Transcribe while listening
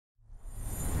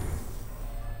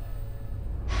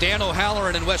Dan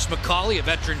O'Halloran and Wes McCauley, a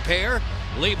veteran pair.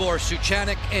 Libor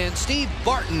Suchanek and Steve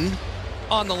Barton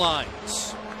on the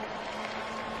lines.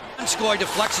 Skoy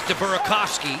deflects it to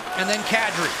Burakovsky, and then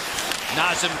Kadri.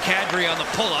 Nazem Kadri on the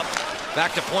pull-up.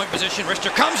 Back to point position.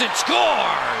 Rister comes and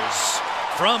scores!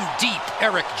 From deep,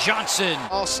 Eric Johnson.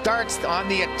 All starts on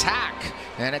the attack,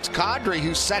 and it's Kadri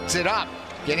who sets it up.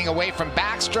 Getting away from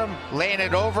Backstrom, laying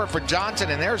it over for Johnson,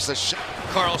 and there's the shot.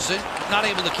 Carlson not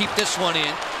able to keep this one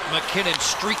in. McKinnon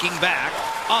streaking back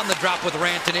on the drop with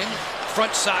Rantanen.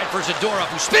 Front side for Zadorov,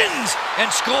 who spins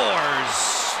and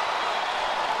scores.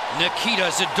 Nikita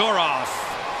Zadorov.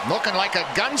 Looking like a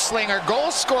gunslinger goal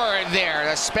scorer there.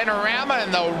 The spinorama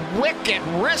and the wicked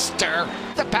wrister.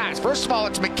 The pass. First of all,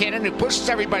 it's McKinnon who pushes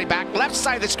everybody back. Left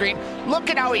side of the screen. Look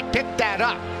at how he picked that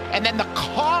up. And then the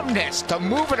calmness to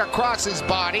move it across his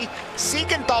body.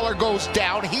 Siegenthaler goes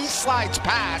down. He slides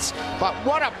past. But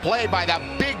what a play by the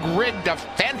big rig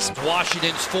defense.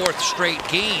 Washington's fourth straight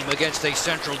game against a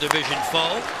Central Division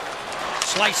foe.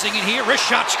 Slicing in here. Wrist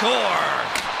shot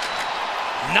score.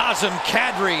 Nazem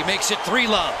Kadri makes it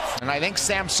 3-love. And I think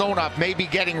Samsonov may be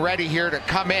getting ready here to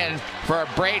come in for a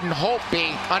Braden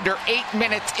Holtby under 8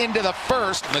 minutes into the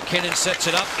first. McKinnon sets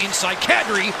it up inside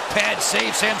Kadri. Pad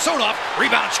save Samsonov.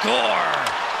 Rebound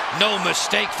score. No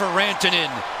mistake for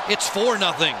Rantanen. It's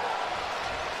 4-0.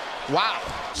 Wow.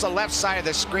 It's the left side of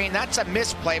the screen. That's a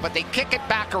misplay, but they kick it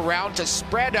back around to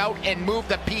spread out and move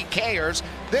the PKers.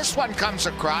 This one comes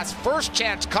across. First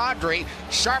chance, Kadri.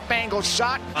 Sharp angle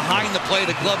shot. Behind the play,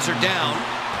 the gloves are down.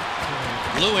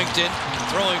 Lewington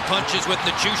throwing punches with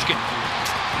Nichushkin.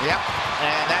 Yep,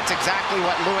 and that's exactly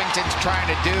what Lewington's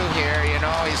trying to do here. You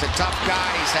know, he's a tough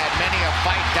guy. He's had many a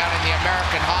fight down in the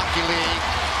American Hockey League.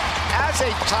 As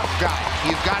a tough guy,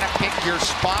 you've got to pick your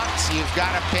spots, you've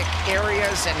got to pick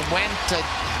areas and when to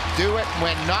do it,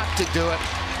 when not to do it.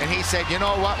 And he said, you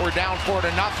know what, we're down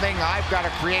 4-0. I've got to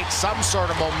create some sort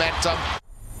of momentum.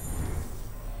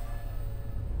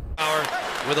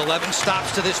 With 11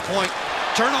 stops to this point.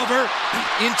 Turnover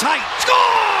in tight. Score!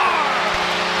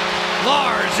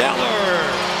 Lars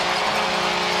Eller.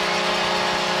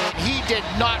 He did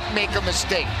not make a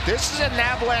mistake. This is an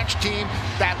Avalanche team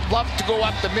that loved to go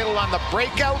up the middle on the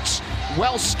breakouts.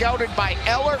 Well scouted by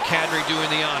Eller. Kadri doing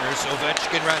the honors.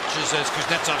 Ovechkin ratches as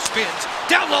Kuznetsov spins.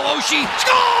 Down low, Oshie.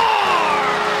 Score!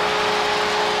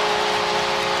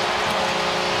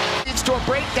 Leads to a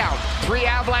breakdown. 3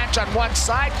 Avalanche on one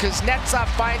side. Kuznetsov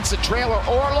finds the trailer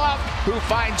Orlov, who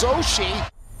finds Oshie.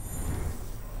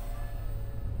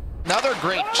 Another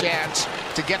great chance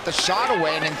to get the shot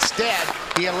away, and instead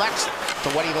he elects to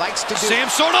what he likes to do.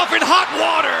 Samsonov in hot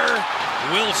water.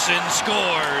 Wilson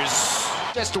scores.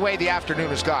 Just the way the afternoon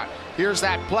has gone. Here's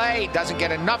that play. Doesn't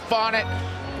get enough on it.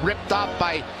 Ripped off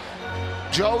by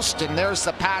Jost, and there's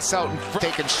the pass out.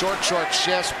 Taking short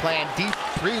shifts, playing deep,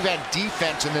 prevent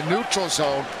defense in the neutral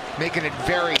zone, making it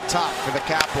very tough for the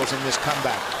Capitals in this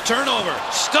comeback. Turnover.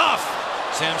 Stuff.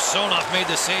 Samsonov made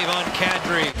the save on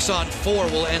Kadri. On 4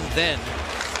 will end then.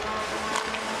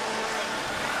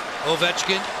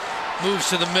 Ovechkin moves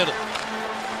to the middle.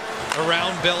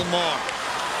 Around Belmar.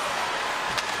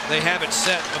 They have it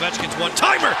set. Ovechkin's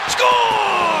one-timer. Score!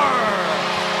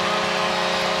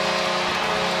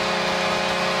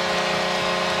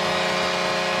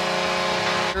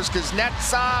 Here's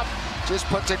Kuznetsov. Just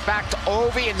puts it back to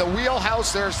Ovi in the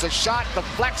wheelhouse. There's the shot,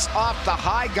 deflects off the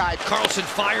high guy. Carlson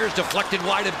fires, deflected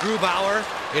wide of Grubauer.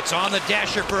 It's on the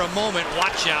dasher for a moment.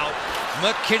 Watch out.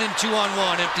 McKinnon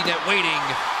 2-on-1, empty net waiting.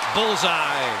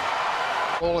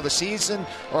 Bullseye. Goal of the season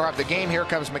or of the game. Here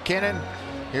comes McKinnon.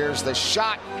 Here's the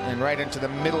shot, and right into the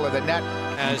middle of the net.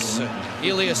 As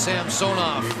Ilya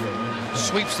Samsonov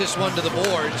sweeps this one to the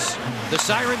boards. The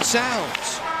siren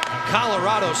sounds.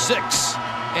 Colorado 6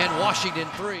 and Washington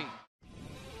 3.